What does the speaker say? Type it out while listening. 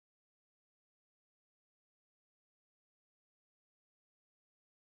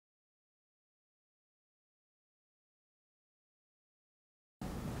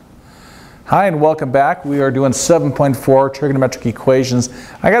Hi and welcome back. We are doing 7.4 trigonometric equations.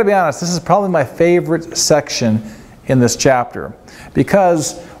 I gotta be honest, this is probably my favorite section in this chapter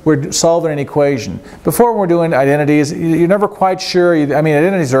because we're solving an equation. Before we're doing identities, you're never quite sure. I mean,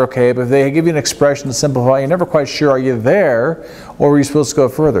 identities are okay, but if they give you an expression to simplify, you're never quite sure, are you there or are you supposed to go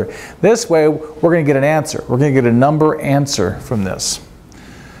further? This way, we're going to get an answer. We're going to get a number answer from this.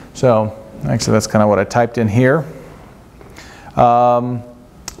 So, actually, that's kind of what I typed in here.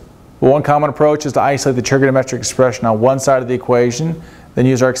 One common approach is to isolate the trigonometric expression on one side of the equation, then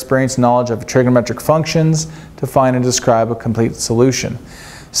use our experience and knowledge of trigonometric functions to find and describe a complete solution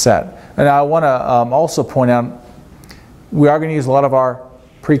set. And I want to also point out, we are going to use a lot of our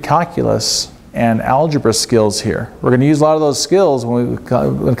pre-calculus and algebra skills here. We're going to use a lot of those skills when it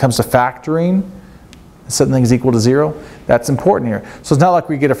comes to factoring, setting things equal to 0. That's important here. So it's not like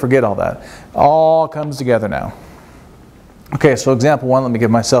we get to forget all that. All comes together now. Okay, so example 1, let me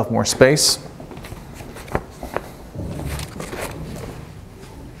give myself more space.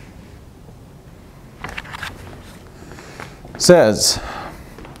 Says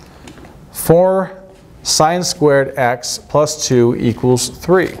 4 sine squared x plus 2 equals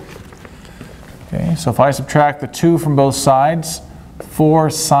 3. Okay, so if I subtract the 2 from both sides, 4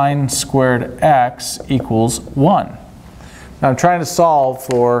 sine squared x equals 1. Now I'm trying to solve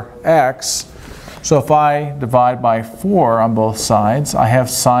for x. So if I divide by 4 on both sides, I have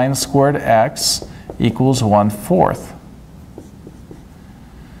sine squared x equals 1/4.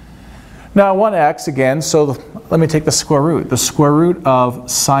 Now I want x again, so let me take the square root. The square root of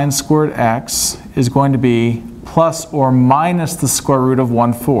sine squared x is going to be plus or minus the square root of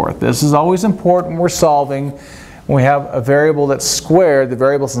 1/4. This is always important when we're solving. When we have a variable that's squared, the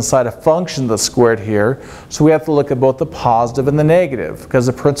variable's inside a function that's squared here, so we have to look at both the positive and the negative, because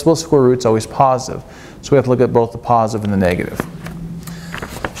the principal square root is always positive. So we have to look at both the positive and the negative.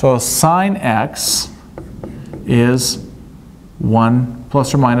 So sine x is 1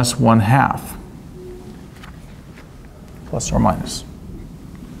 plus or minus 1/2. Plus or minus.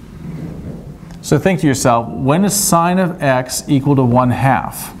 So think to yourself, when is sine of x equal to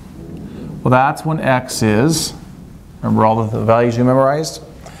 1/2? Well, that's when x is, remember all the values you memorized?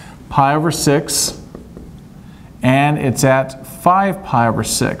 Pi over 6, and it's at 5 pi over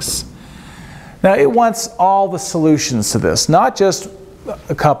 6. Now it wants all the solutions to this, not just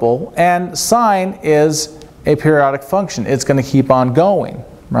a couple, and sine is a periodic function. It's going to keep on going,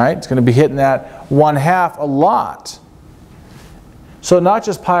 right? It's going to be hitting that 1/2 a lot. So not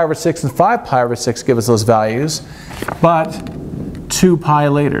just pi over 6 and 5 pi over 6 give us those values, but 2 pi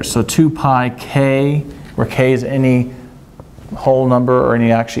later. So 2 pi k, where k is any whole number or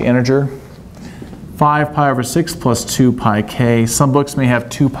any actually integer. 5 pi over 6 plus 2 pi k. Some books may have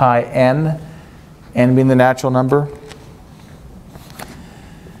 2 pi n being the natural number.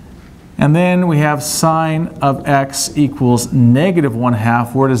 And then we have sine of x equals negative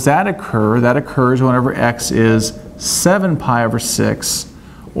 1/2. Where does that occur? That occurs whenever x is 7 pi over 6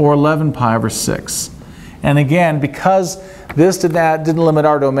 or 11 pi over 6. And again, because this didn't limit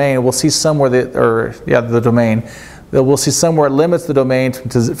our domain, we'll see somewhere the domain, that we'll see somewhere it limits the domain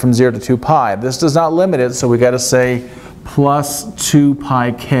from 0 to 2 pi. This does not limit it, so we got to say plus 2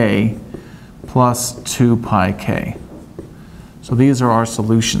 pi k plus 2 pi k. So these are our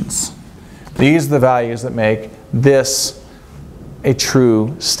solutions. These are the values that make this a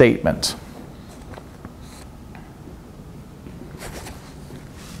true statement.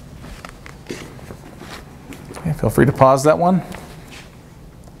 Okay, feel free to pause that one.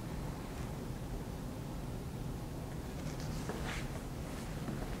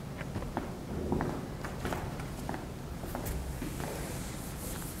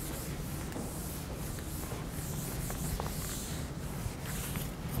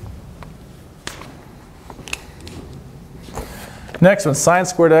 Next one, sine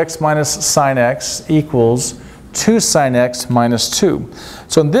squared x minus sine x equals 2 sine x minus 2.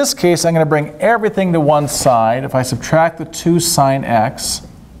 So in this case, I'm going to bring everything to one side. If I subtract the 2 sine x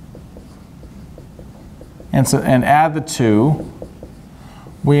and add the 2,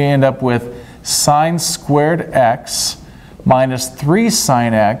 we end up with sine squared x minus 3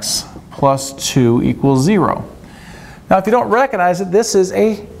 sine x plus 2 equals 0. Now if you don't recognize it, this is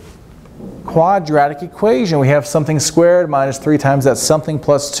a quadratic equation. We have something squared minus 3 times that something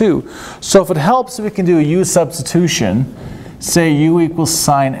plus 2. So if it helps, we can do a u substitution. Say u equals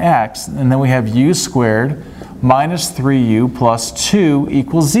sine x, and then we have u squared minus 3u plus 2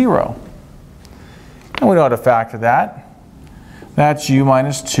 equals 0. And we know how to factor that. That's u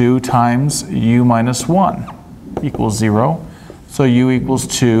minus 2 times u minus 1 equals 0. So u equals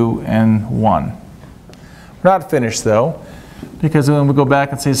 2 and 1. We're not finished though. because when we go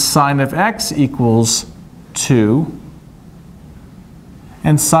back and say sine of x equals 2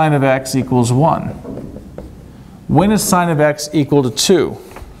 and sine of x equals 1. When is sine of x equal to 2?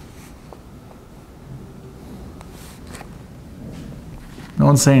 No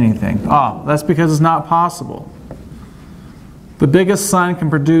one say anything. Ah, that's because it's not possible. The biggest sine can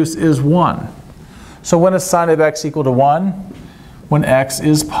produce is 1. So when is sine of x equal to 1? When x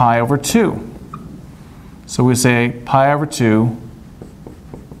is pi over 2. So we say pi over 2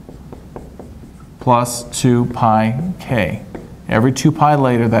 plus 2 pi k. Every 2 pi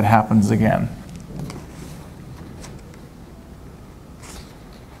later, that happens again.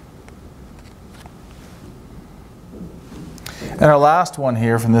 And our last one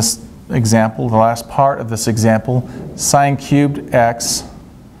here from this example, the last part of this example, sine cubed x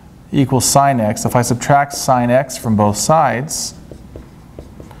equals sine x. If I subtract sine x from both sides,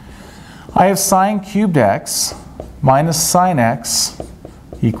 I have sine cubed x minus sine x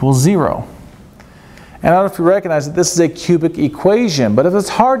equals 0. And I don't know if you recognize that this is a cubic equation, but if it's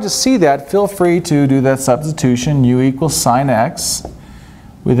hard to see that, feel free to do that substitution, u equals sine x.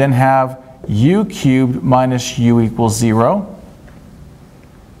 We then have u cubed minus u equals 0.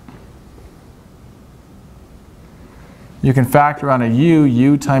 You can factor on a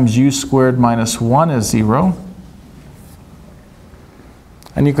u times u squared minus 1 is 0.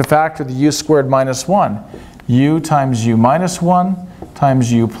 And you can factor the u squared minus 1. U times u minus 1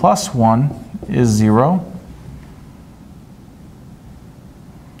 times u plus 1 is 0.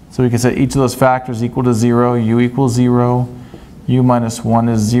 So we can say each of those factors equal to 0. U equals 0. U minus 1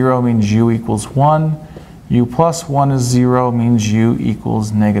 is 0, means u equals 1. U plus 1 is 0, means u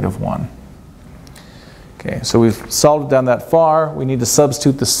equals negative 1. Okay, so we've solved it down that far. We need to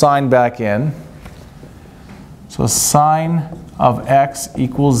substitute the sign back in. So sine of x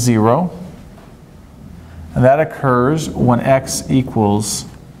equals 0. And that occurs when x equals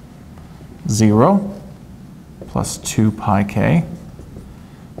 0 plus 2 pi k.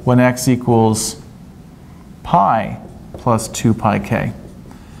 When x equals pi plus 2 pi k.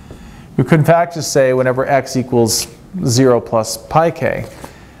 We could in fact just say whenever x equals 0 plus pi k.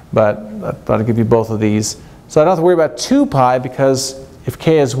 But I'll give you both of these. So I don't have to worry about 2 pi because if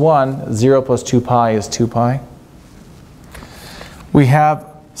k is 1, 0 plus 2 pi is 2 pi. We have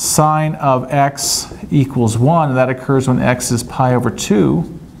sine of x equals 1, and that occurs when x is pi over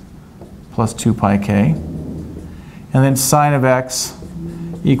 2 plus 2 pi k. And then sine of x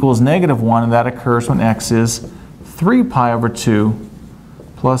equals negative 1, and that occurs when x is 3 pi over 2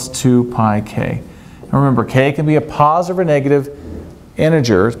 plus 2 pi k. And remember, k can be a positive or negative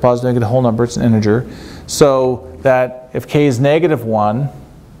integer. It's a positive, negative whole number, it's an integer. So that if k is negative 1,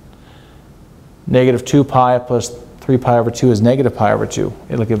 negative 2 pi plus 3 pi over 2 is negative pi over 2.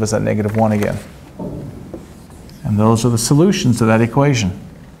 It'll give us that negative 1 again. And those are the solutions to that equation.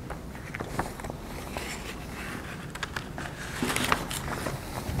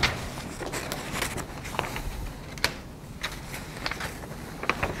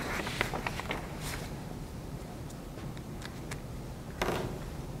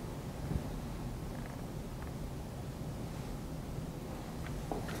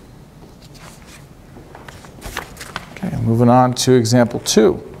 Moving on to example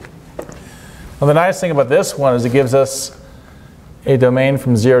 2. Well, the nice thing about this one is it gives us a domain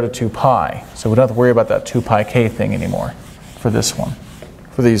from 0 to 2 pi. So we don't have to worry about that 2 pi k thing anymore for this one,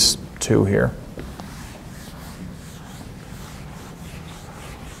 for these two here.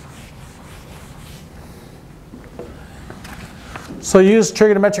 So use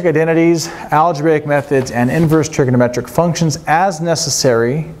trigonometric identities, algebraic methods, and inverse trigonometric functions as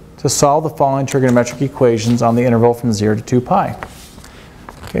necessary to solve the following trigonometric equations on the interval from 0 to 2 pi.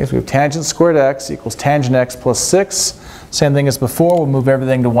 Okay, so we have tangent squared x equals tangent x plus 6. Same thing as before, we'll move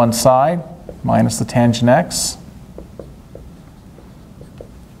everything to one side, minus the tangent x,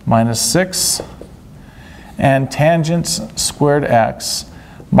 minus 6, and tangent squared x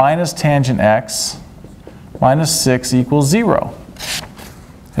minus tangent x minus 6 equals 0.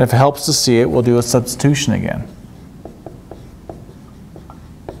 And if it helps to see it, we'll do a substitution again.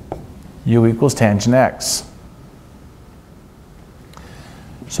 U equals tangent x.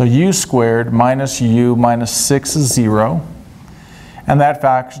 So u squared minus u minus 6 is 0. And that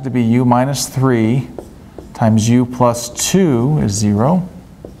factors to be u minus 3 times u plus 2 is 0.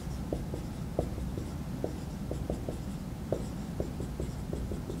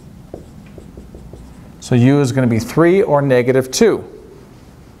 So u is going to be 3 or negative 2.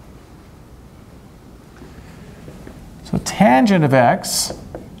 So tangent of x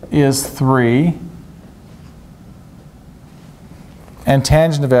is 3, and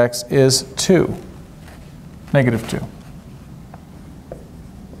tangent of x is 2, negative 2.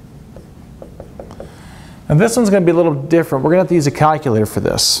 And this one's going to be a little different. We're going to have to use a calculator for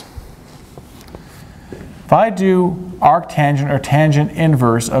this. If I do arctangent or tangent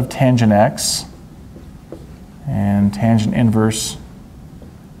inverse of tangent x and tangent inverse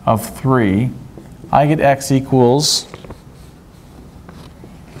of 3, I get x equals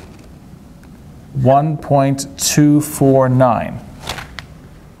 1.249.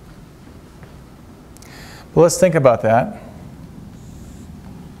 But let's think about that.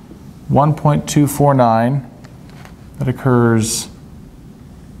 1.249, that occurs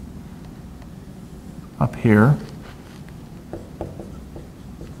up here.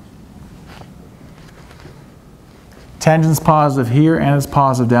 Tangent's positive here and it's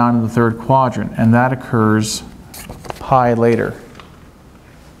positive down in the third quadrant, and that occurs pi later.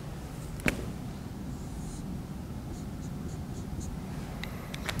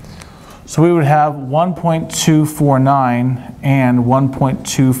 So we would have 1.249 and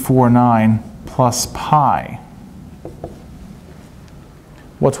 1.249 plus pi.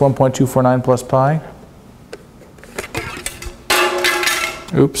 What's 1.249 plus pi?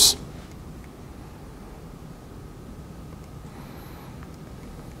 Oops.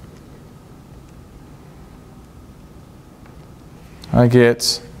 I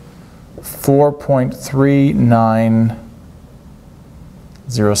get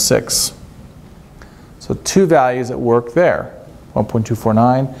 4.3906. So two values at work there,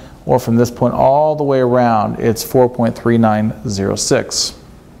 1.249, or from this point all the way around, it's 4.3906.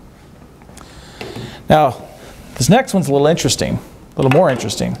 Now, this next one's a little interesting, a little more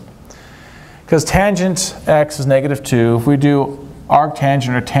interesting, because tangent x is -2. If we do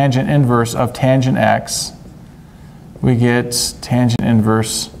arctangent or tangent inverse of tangent x, we get tangent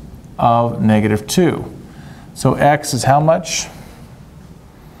inverse of -2. So x is how much?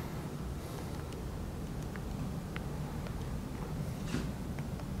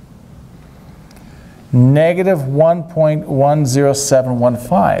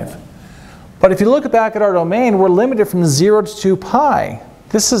 -1.10715. But if you look back at our domain, we're limited from 0 to 2 pi.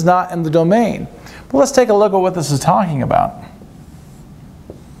 This is not in the domain. But let's take a look at what this is talking about.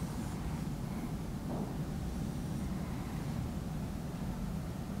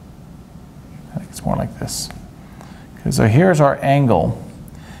 I think it's more like this. Okay, so here's our angle,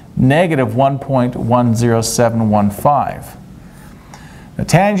 -1.10715. The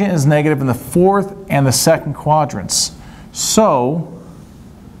tangent is negative in the fourth and the second quadrants. So,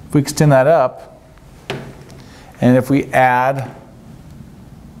 if we extend that up, and if we add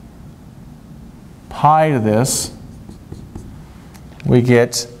pi to this, we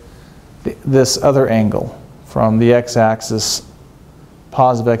get this other angle from the x-axis,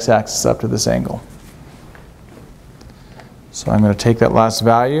 positive x-axis up to this angle. So I'm going to take that last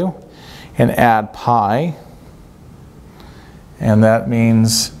value and add pi. And that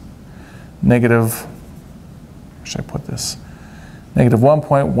means negative, where should I put this? Negative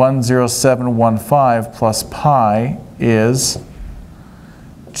 1.10715 plus pi is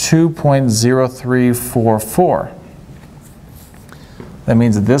 2.0344. That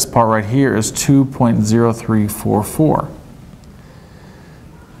means that this part right here is 2.0344.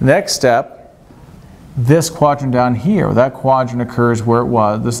 Next step, this quadrant down here, that quadrant occurs where it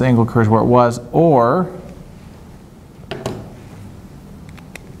was, this angle occurs where it was, or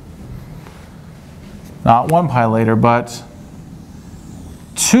not 1 pi later, but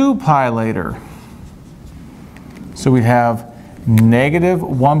 2 pi later. So we have negative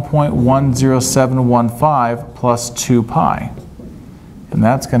 1.10715 plus 2 pi. And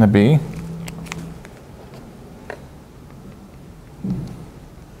that's going to be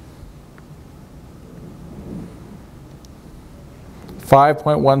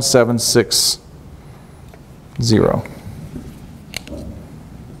 $5.1760.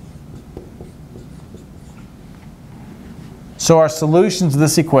 So our solutions to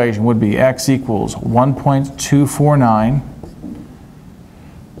this equation would be x equals 1.249,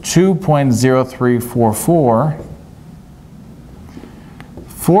 2.0344,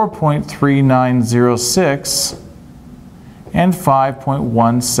 4.3906, and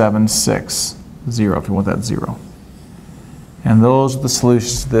 5.1760, if you want that 0. And those are the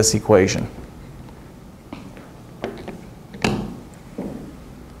solutions to this equation.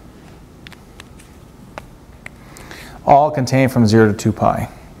 All contained from 0 to 2 pi.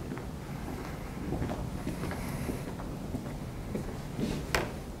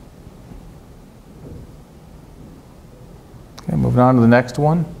 Okay, moving on to the next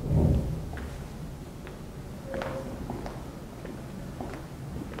one.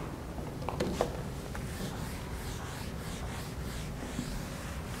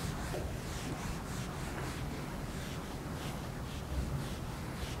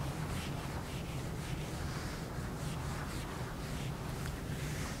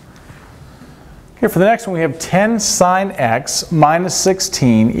 Here for the next one we have 10 sine x minus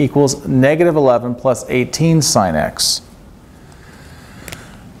 16 equals negative 11 plus 18 sine x.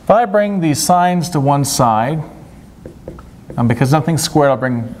 If I bring the sines to one side, because nothing's squared, I'll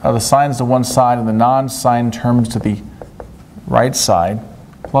bring the sines to one side and the non-sine terms to the right side.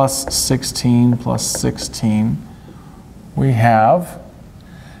 Plus 16 plus 16. We have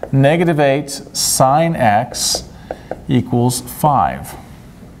negative 8 sine x equals 5.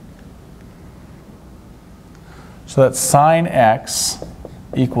 So that sine x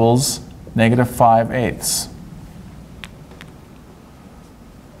equals negative 5/8.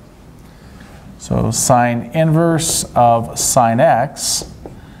 So sine inverse of sine x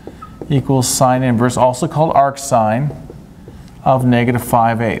equals sine inverse, also called arcsine, of negative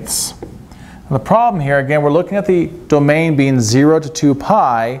 5/8. The problem here, again, we're looking at the domain being 0 to 2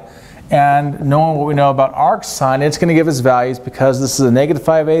 pi, and knowing what we know about arcsine, it's going to give us values, because this is a negative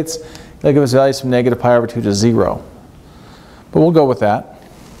 5/8, it'll give us values from negative pi over 2 to 0. But we'll go with that.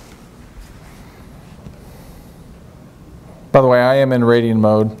 By the way, I am in radian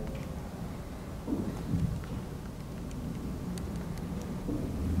mode.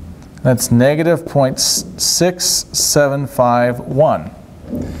 That's negative 0.6751. So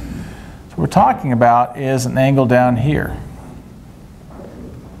what we're talking about is an angle down here.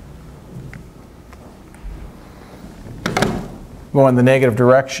 Going the negative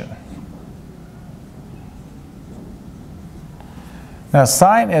direction. Now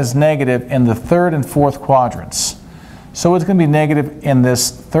sine is negative in the third and fourth quadrants. So it's going to be negative in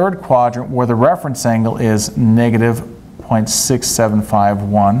this third quadrant where the reference angle is negative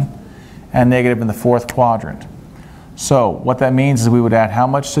 0.6751 and negative in the fourth quadrant. So what that means is we would add how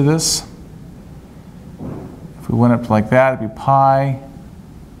much to this? If we went up like that, it'd be pi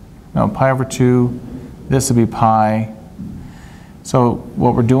over 2. This would be pi. So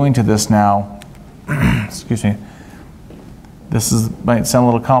what we're doing to this now, excuse me, might sound a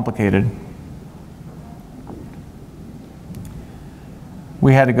little complicated.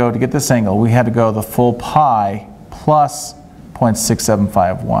 We had to go, to get this angle, we had to go the full pi plus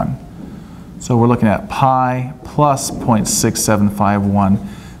 0.6751. So we're looking at pi plus 0.6751.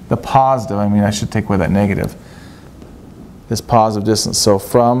 The positive, I should take away that negative. This positive distance. So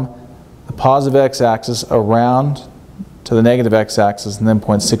from the positive x-axis around to the negative x-axis and then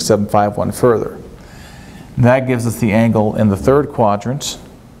 0.6751 further. And that gives us the angle in the third quadrant.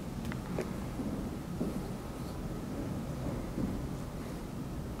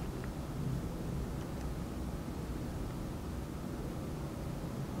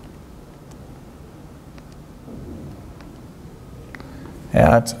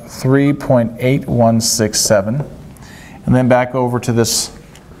 At 3.8167, and then back over to this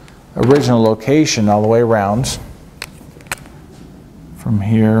original location all the way around. From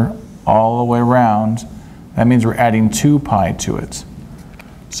here all the way around, that means we're adding 2 pi to it.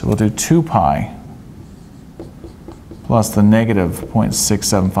 So we'll do 2 pi plus the negative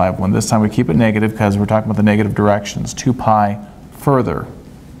 0.6751. This time we keep it negative because we're talking about the negative directions. 2 pi further.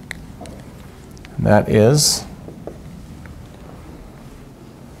 And that is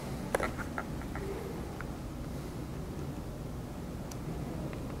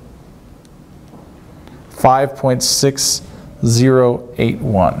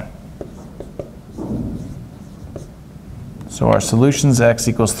 5.6081. So our solutions x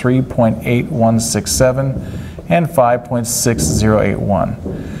equals 3.8167 and 5.6081.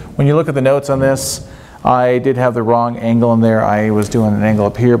 When you look at the notes on this, I did have the wrong angle in there. I was doing an angle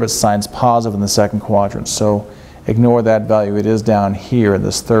up here, but sine's positive in the second quadrant. So ignore that value. It is down here in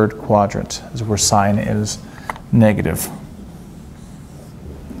this third quadrant, is where sine is negative.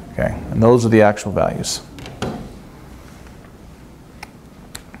 Okay, and those are the actual values.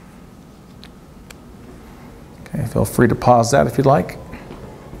 Okay, feel free to pause that if you'd like.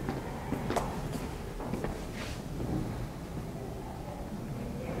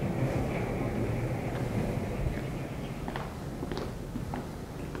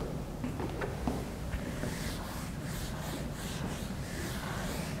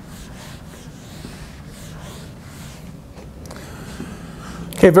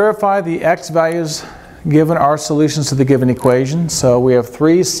 Okay, verify the x values given are solutions to the given equation. So we have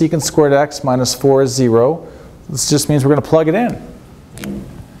 3 secant squared x minus 4 is 0. This just means we're going to plug it in.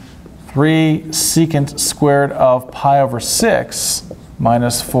 3 secant squared of pi over 6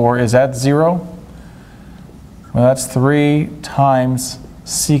 minus 4 is at 0. Well, that's 3 times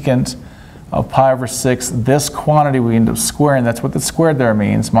secant of pi over 6. This quantity we end up squaring, that's what the squared there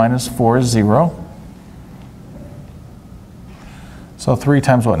means. Minus 4 is 0. So 3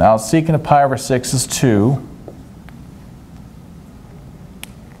 times what? Now secant of pi over 6 is 2.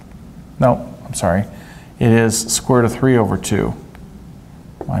 No, I'm sorry, it is square root of 3 over 2.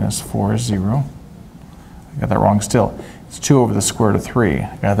 Minus 4 is 0. I got that wrong still. It's 2 over the square root of 3.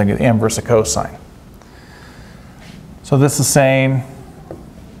 I got to think of the inverse of cosine. So this is saying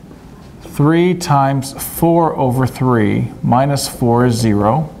 3 times 4 over 3 minus 4 is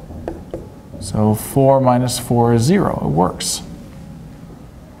 0. So 4 minus 4 is 0. It works.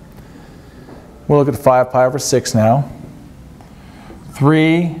 We'll look at 5 pi over 6 now.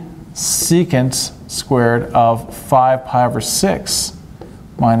 3 secant squared of 5 pi over 6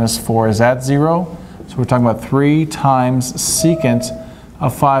 minus 4, is that 0? So we're talking about 3 times secant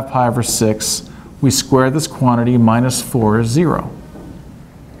of 5 pi over 6. We square this quantity, minus 4 is 0.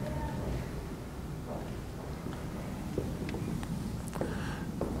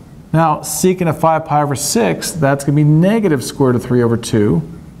 Now, secant of 5 pi over 6, that's going to be negative square root of 3 over 2.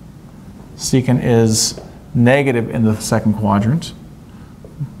 Secant is negative in the second quadrant.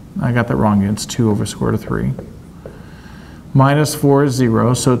 I got that wrong again. It's 2 over square root of 3. Minus 4 is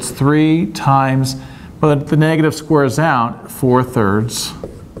 0, so it's 3 times, but the negative squares out, 4/3.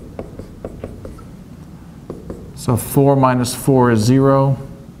 So 4 minus 4 is 0,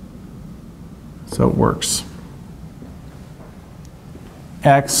 so it works.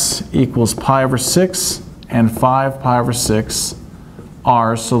 X equals pi over 6 and 5 pi over 6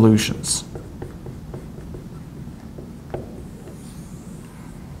 are solutions.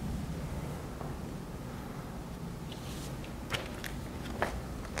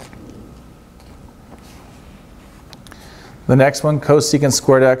 The next one, cosecant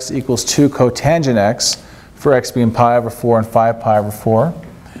squared x equals 2 cotangent x, for x being pi over 4 and 5 pi over 4.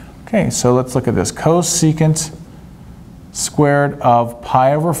 Okay, so let's look at this. Cosecant squared of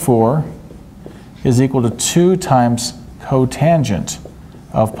pi over 4 is equal to 2 times cotangent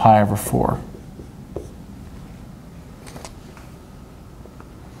of pi over 4.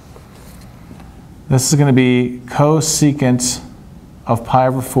 This is going to be cosecant of pi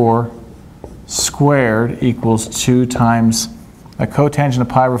over 4 squared equals 2 times, a cotangent of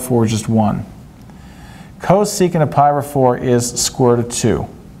pi over 4 is just 1. Cosecant of pi over 4 is square root of 2.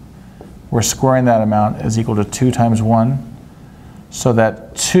 We're squaring that amount is equal to 2 times 1, so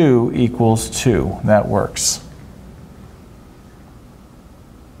that 2 equals 2. That works.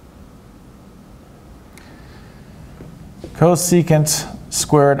 Cosecant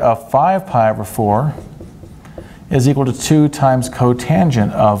squared of 5 pi over 4 is equal to 2 times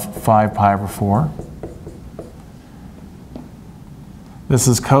cotangent of 5 pi over 4. This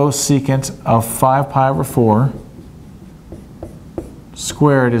is cosecant of 5 pi over 4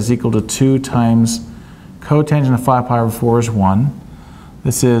 squared is equal to 2 times cotangent of 5 pi over 4 is 1.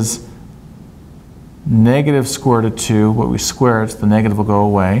 This is negative square root of 2. What we square it, the negative will go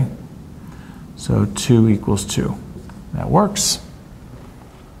away. So 2 equals 2. That works.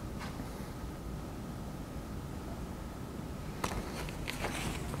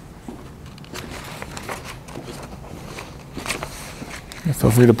 Feel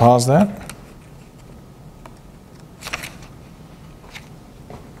free to pause that.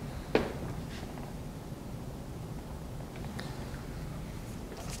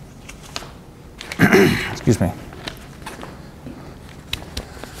 Excuse me.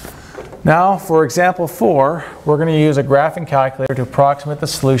 Now, for example 4, we're going to use a graphing calculator to approximate the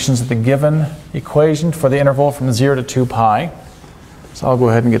solutions of the given equation for the interval from 0 to 2 pi. So I'll go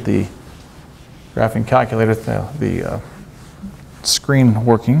ahead and get the graphing calculator, the screen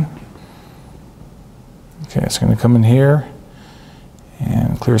working. Okay, it's going to come in here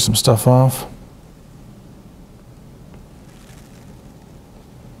and clear some stuff off.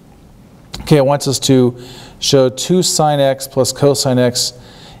 Okay, it wants us to show 2 sine x plus cosine x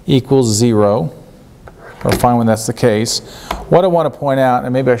equals 0, or find when that's the case. What I want to point out,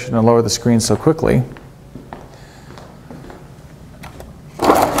 and maybe I shouldn't have lowered the screen so quickly,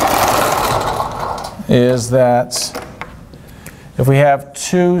 is that if we have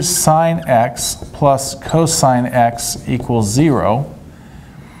 2 sine x plus cosine x equals 0,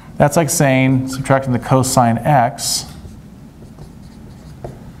 that's like saying, subtracting the cosine x,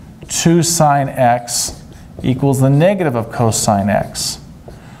 2 sine x equals the negative of cosine x.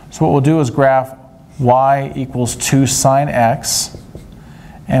 So what we'll do is graph y equals 2 sine x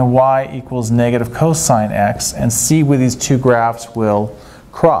and y equals negative cosine x and see where these two graphs will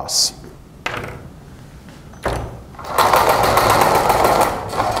cross.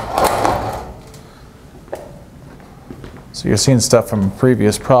 So you're seeing stuff from a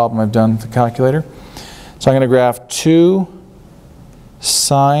previous problem I've done with the calculator. So I'm going to graph 2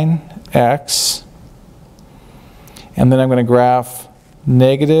 sine x, and then I'm going to graph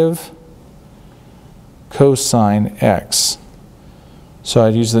negative cosine x. So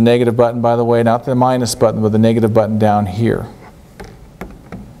I'd use the negative button, by the way, not the minus button, but the negative button down here.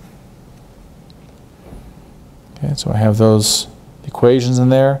 Okay, so I have those equations in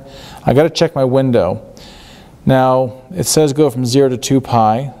there. I got to check my window. Now, it says go from 0 to 2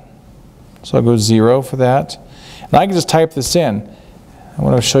 pi, so I'll go 0 for that. And I can just type this in. I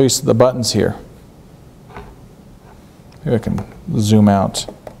want to show you the buttons here. Maybe I can zoom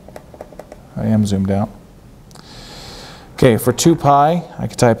out. I am zoomed out. Okay, for 2 pi, I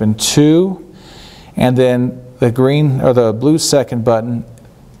can type in 2, and then the green or the blue second button,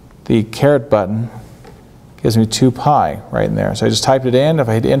 the caret button, gives me 2 pi right in there. So I just typed it in. If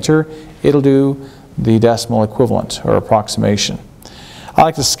I hit enter, it'll do the decimal equivalent or approximation. I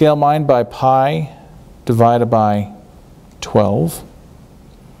like to scale mine by pi divided by 12.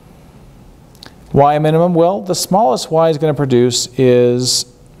 Y minimum, well, the smallest y is going to produce is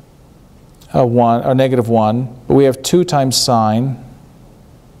a 1 or negative 1, but we have 2 times sine,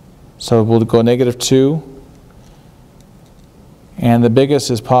 so we'll go negative 2, and the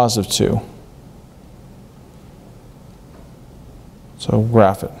biggest is positive 2. So we'll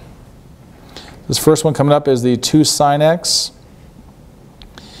graph it. This first one coming up is the 2 sine x,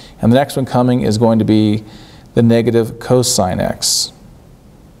 and the next one coming is going to be the negative cosine x.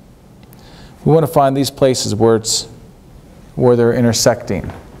 We want to find these places where they're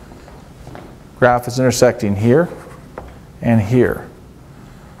intersecting. Graph is intersecting here and here.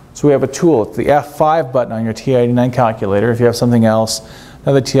 So we have a tool. It's the F5 button on your TI-89 calculator. If you have something else,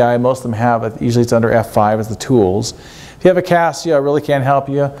 another TI, most of them have it. Usually it's under F5 as the tools. If you have a Casio, I really can't help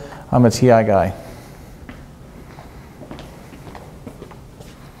you. I'm a TI guy.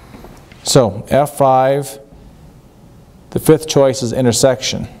 So F5, the fifth choice is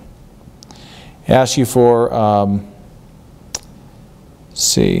intersection. It asks you for,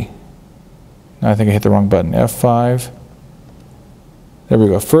 C. No, I think I hit the wrong button. F5. There we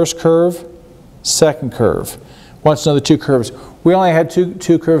go. First curve, second curve. Wants to know the 2 curves. We only had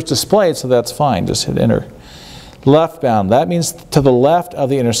two curves displayed, so that's fine. Just hit enter. Left bound, that means to the left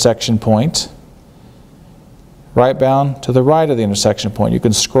of the intersection point. Right bound, to the right of the intersection point. You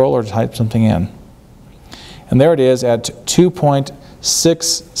can scroll or type something in. And there it is at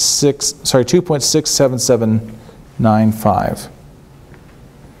 2.67795.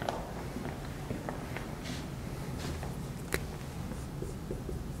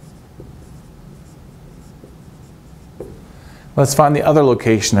 Let's find the other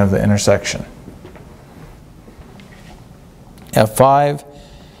location of the intersection. F5,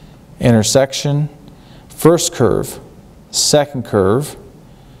 intersection, first curve, second curve,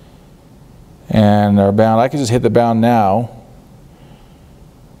 and our bound. I can just hit the bound now.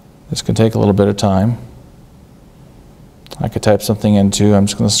 This can take a little bit of time. I could type something in too. I'm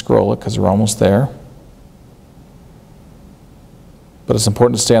just going to scroll it because we're almost there. But it's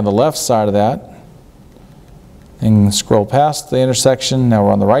important to stay on the left side of that. And scroll past the intersection. Now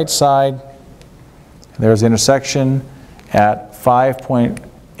we're on the right side. There's the intersection at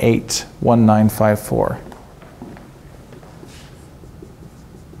 5.81954.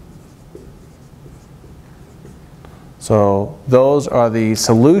 So those are the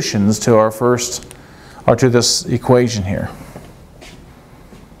solutions to our to this equation here.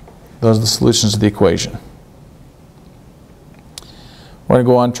 Those are the solutions to the equation. We're going to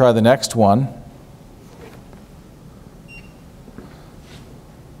go on and try the next one.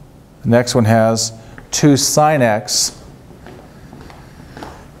 The next one has 2 sine x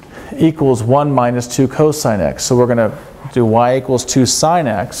equals 1 minus 2 cosine x. So we're going to do y equals 2 sine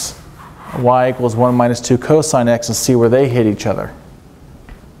x, y equals 1 minus 2 cosine x, and see where they hit each other.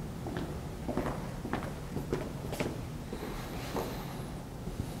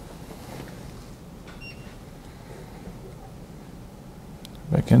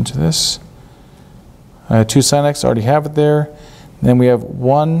 Back into this. 2 sine x, already have it there. And then we have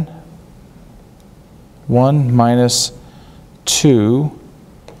 1 minus 2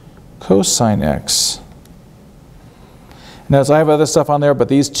 cosine x. Now, so I have other stuff on there, but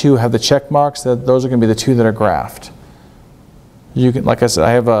these two have the check marks. Those are going to be the 2 that are graphed. You can, like I said,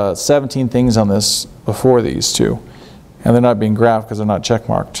 I have 17 things on this before these 2, and they're not being graphed because they're not check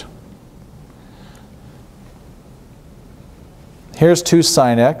marked. Here's 2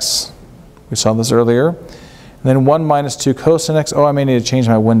 sine x. We saw this earlier. And then 1 minus 2 cosine x. Oh, I may need to change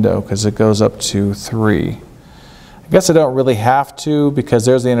my window because it goes up to 3. I guess I don't really have to because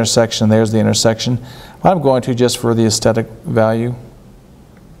there's the intersection, there's the intersection. But I'm going to just for the aesthetic value.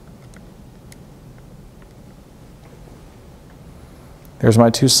 There's my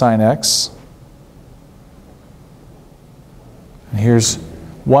 2 sine x. And here's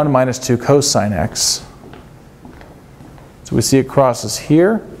 1 minus 2 cosine x. So we see it crosses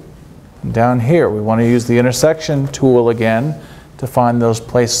here and down here. We want to use the intersection tool again to find those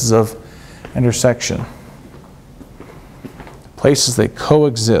places of intersection. Places they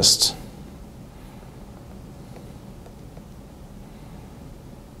coexist.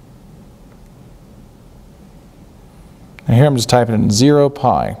 And here I'm just typing in 0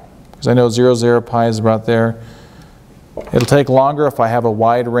 pi, because I know 0, 0 pi is about there. It'll take longer if I have a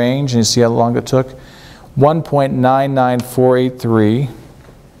wide range, and you see how long it took. 1.99483.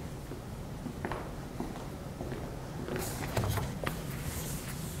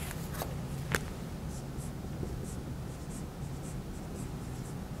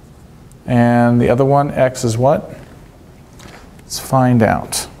 And the other one, x is what? Let's find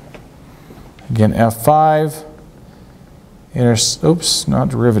out. Again, F5. Oops, not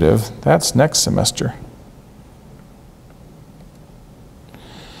derivative. That's next semester.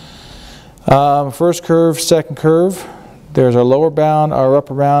 First curve, second curve. There's our lower bound, our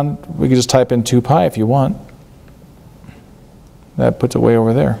upper bound. We can just type in 2 pi if you want. That puts it way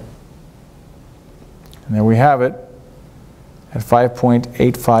over there. And there we have it at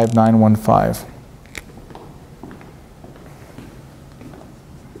 5.85915.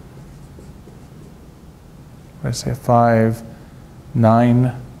 What did I say?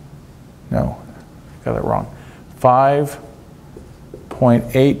 5.9? No, got it wrong.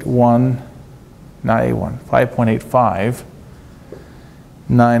 5.81, not 81, 5.85,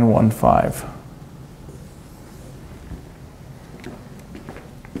 915.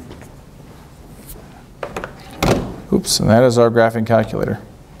 Oops, and that is our graphing calculator,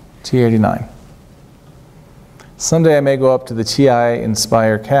 T89. Someday I may go up to the TI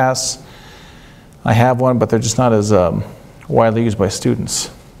Inspire CAS. I have one, but they're just not as widely used by students.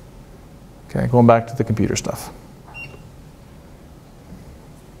 Okay, going back to the computer stuff.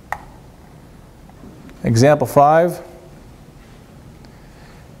 Example 5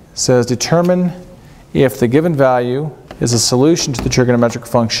 says determine if the given value is a solution to the trigonometric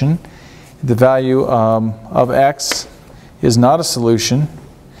function. The value of x is not a solution.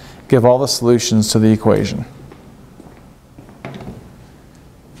 Give all the solutions to the equation.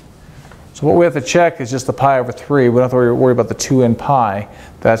 So what we have to check is just the pi over 3. We don't have to worry about the 2 in pi.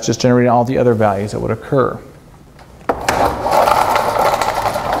 That's just generating all the other values that would occur.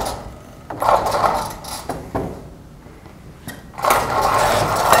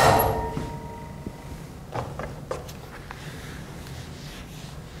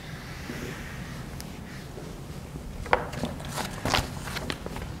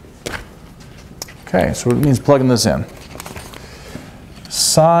 Okay, so it means plugging this in.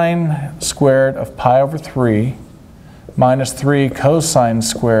 Sine squared of pi over 3 minus 3 cosine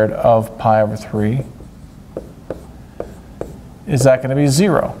squared of pi over 3. Is that going to be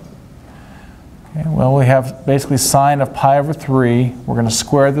 0? Okay, well, we have basically sine of pi over 3. We're going to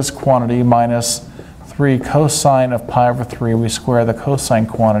square this quantity minus 3 cosine of pi over 3. We square the cosine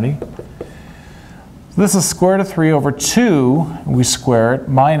quantity. This is square root of 3 over 2. We square it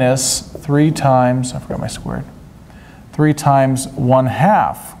minus 3 times, I forgot my squared. 3 times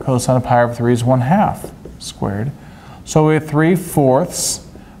 1/2. Cosine of pi over 3 is 1/2 squared. So we have 3/4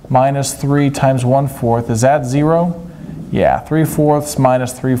 minus 3 times 1/4. Is that 0? Yeah, 3/4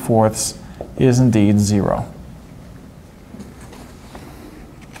 minus 3/4 is indeed 0.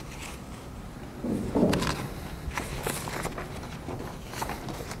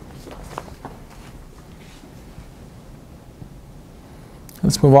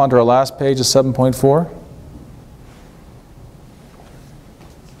 Let's move on to our last page of 7.4.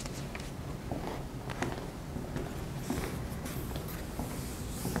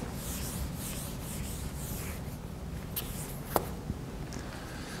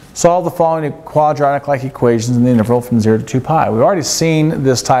 Solve the following quadratic-like equations in the interval from 0 to 2 pi. We've already seen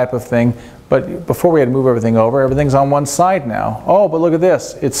this type of thing, but before we had to move everything over, everything's on one side now. Oh, but look at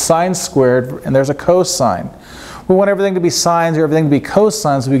this. It's sine squared, and there's a cosine. We want everything to be sines or everything to be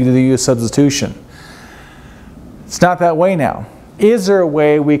cosines so we can do the U substitution. It's not that way now. Is there a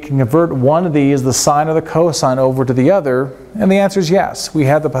way we can convert one of these, the sine or the cosine, over to the other? And the answer is yes. We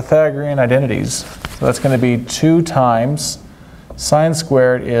have the Pythagorean identities. So that's going to be 2 times sine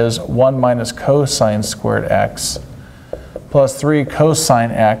squared is 1 minus cosine squared x plus 3 cosine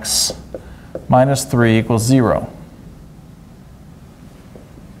x minus 3 equals 0.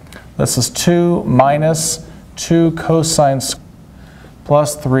 This is 2 minus 2 cosine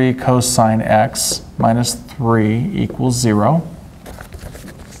plus 3 cosine x minus 3 equals 0.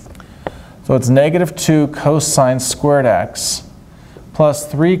 So it's negative 2 cosine squared x plus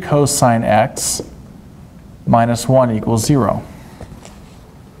 3 cosine x minus 1 equals 0.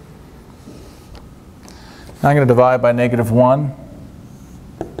 Now I'm going to divide by -1.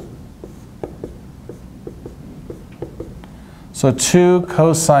 So 2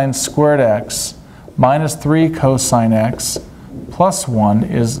 cosine squared x minus 3 cosine x plus 1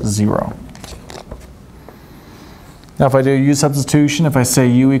 is 0. Now if I do u substitution, if I say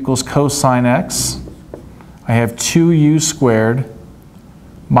u equals cosine x, I have 2u squared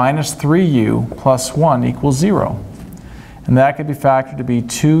minus 3u plus 1 equals 0. And that could be factored to be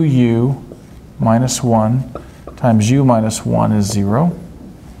 2u minus 1 times u minus 1 is 0.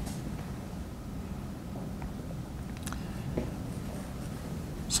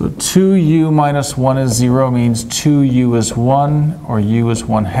 So 2u minus 1 is 0 means 2u is 1, or u is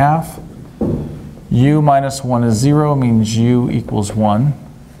 1/2. U minus 1 is 0 means u equals 1.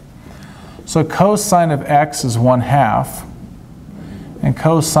 So cosine of x is 1/2, and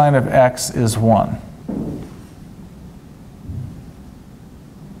cosine of x is 1.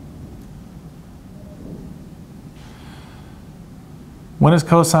 When is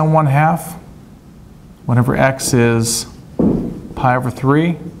cosine 1/2? Whenever x is pi over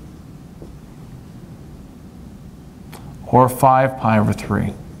 3 or 5 pi over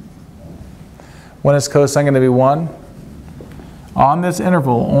 3. When is cosine going to be 1? On this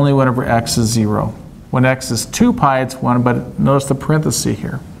interval, only whenever x is 0. When x is 2 pi, it's 1, but notice the parenthesis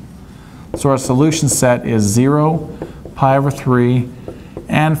here. So our solution set is 0, pi over 3,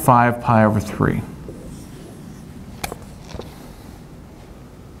 and 5 pi over 3.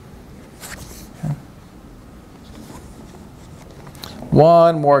 Okay.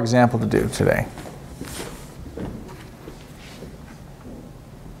 One more example to do today.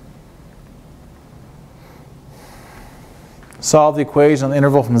 Solve the equation on the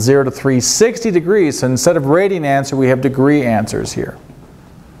interval from 0 to 360 degrees. So instead of radian answer, we have degree answers here.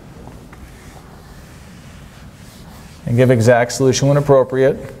 And give exact solution when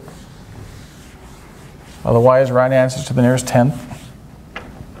appropriate. Otherwise, write answers to the nearest tenth.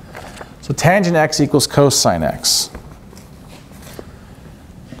 So tangent x equals cosine x.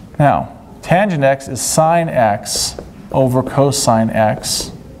 Now, tangent x is sine x over cosine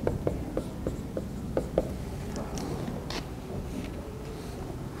x.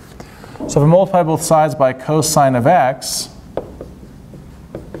 So if I multiply both sides by cosine of x,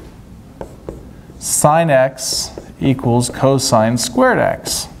 sine x equals cosine squared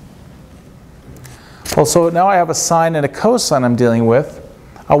x. Well, so now I have a sine and a cosine I'm dealing with.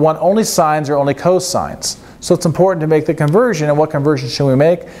 I want only sines or only cosines. So it's important to make the conversion. And what conversion should we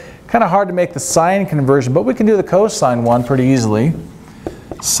make? Kind of hard to make the sine conversion, but we can do the cosine one pretty easily.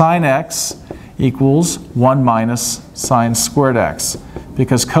 Sine x equals 1 minus sine squared x,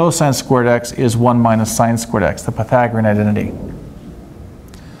 because cosine squared x is 1 minus sine squared x, the Pythagorean identity.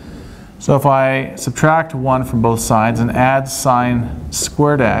 So if I subtract 1 from both sides and add sine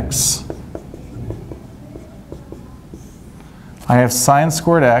squared x, I have sine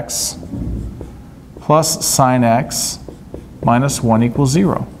squared x plus sine x minus 1 equals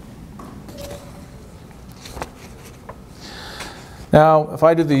 0. Now, if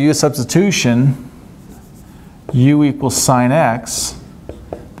I do the u substitution, u equals sine x,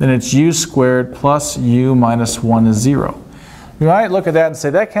 then it's u squared plus u minus 1 is 0. You might look at that and say,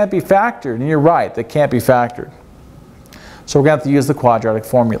 that can't be factored. And you're right, that can't be factored. So we're going to have to use the quadratic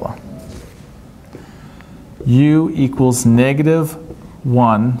formula. U equals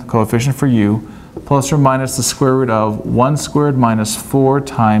 -1, coefficient for u, plus or minus the square root of 1 squared minus 4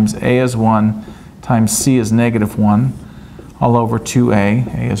 times a is 1 times c is -1, all over 2a,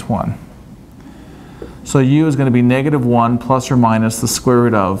 a is 1. So u is going to be -1 plus or minus the square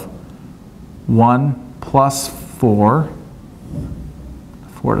root of 1 plus 4.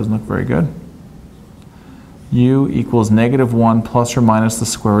 4 doesn't look very good. U equals -1 plus or minus the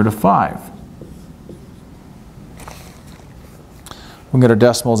square root of 5. We'll get our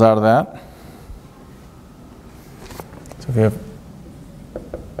decimals out of that. So if we have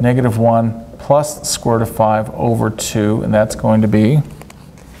 -1 plus the square root of 5 over 2, and that's going to be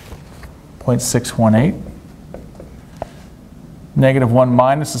 0.618. -1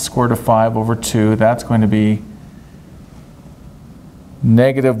 minus the square root of 5 over 2, that's going to be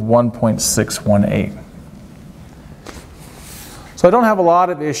 -1.618. So I don't have a lot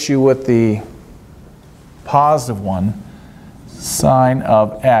of issue with the positive one. Sine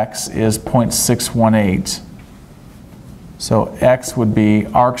of x is 0.618. So x would be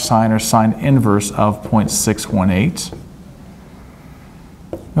arcsine or sine inverse of 0.618.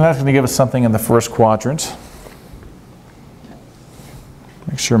 And that's going to give us something in the first quadrant.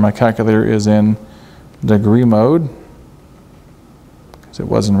 Make sure my calculator is in degree mode, because it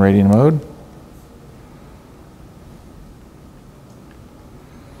was in radian mode.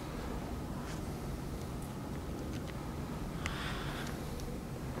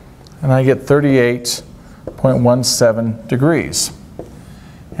 and I get 38.17 degrees.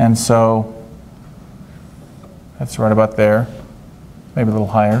 And so that's right about there, maybe a little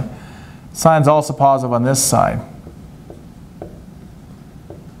higher. Sine's also positive on this side,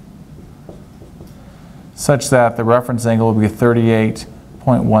 such that the reference angle will be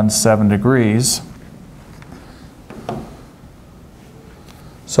 38.17 degrees.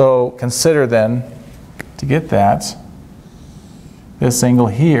 So consider then, to get that, this angle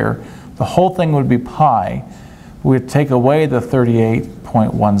here, the whole thing would be pi. We would take away the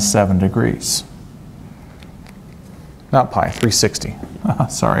 38.17 degrees. Not pi, 360.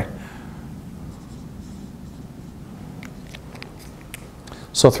 Sorry.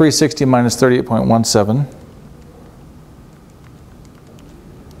 So 360 minus 38.17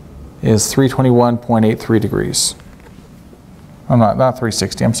 is 321.83 degrees. Oh, not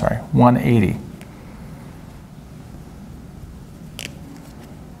 360, I'm sorry, 180.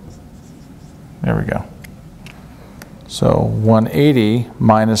 There we go. So 180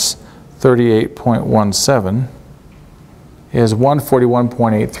 minus 38.17 is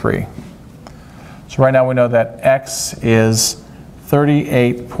 141.83. So right now we know that x is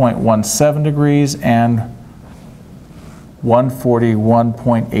 38.17 degrees and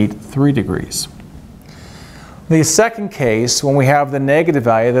 141.83 degrees. The second case, when we have the negative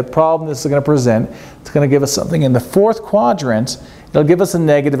value, the problem this is going to present, it's going to give us something in the fourth quadrant. It'll give us a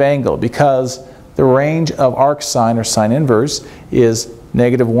negative angle because the range of arc sine or sine inverse is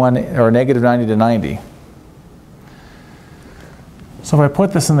 -1 or -90 to 90. So if I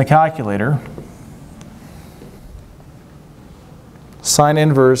put this in the calculator, sine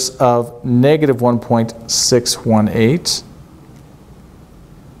inverse of -1.618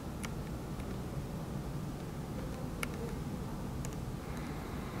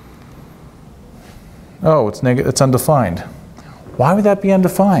 oh, it's undefined. Why would that be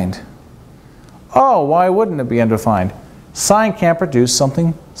undefined? Oh, why wouldn't it be undefined? Sine can't produce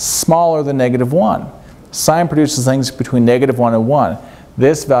something smaller than -1. Sine produces things between -1 and 1.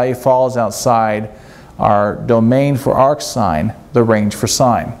 This value falls outside our domain for arc sine, the range for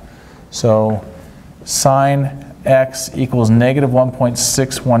sine. So sine x equals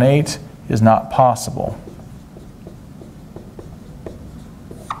 -1.618 is not possible.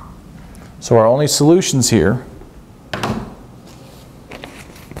 So our only solutions here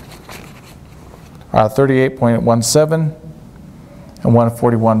are 38.17 and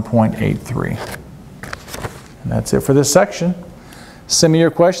 141.83. And that's it for this section. Send me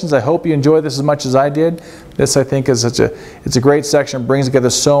your questions. I hope you enjoyed this as much as I did. This, I think, is it's a great section. It brings together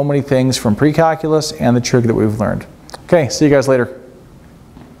so many things from pre-calculus and the trig that we've learned. Okay, see you guys later.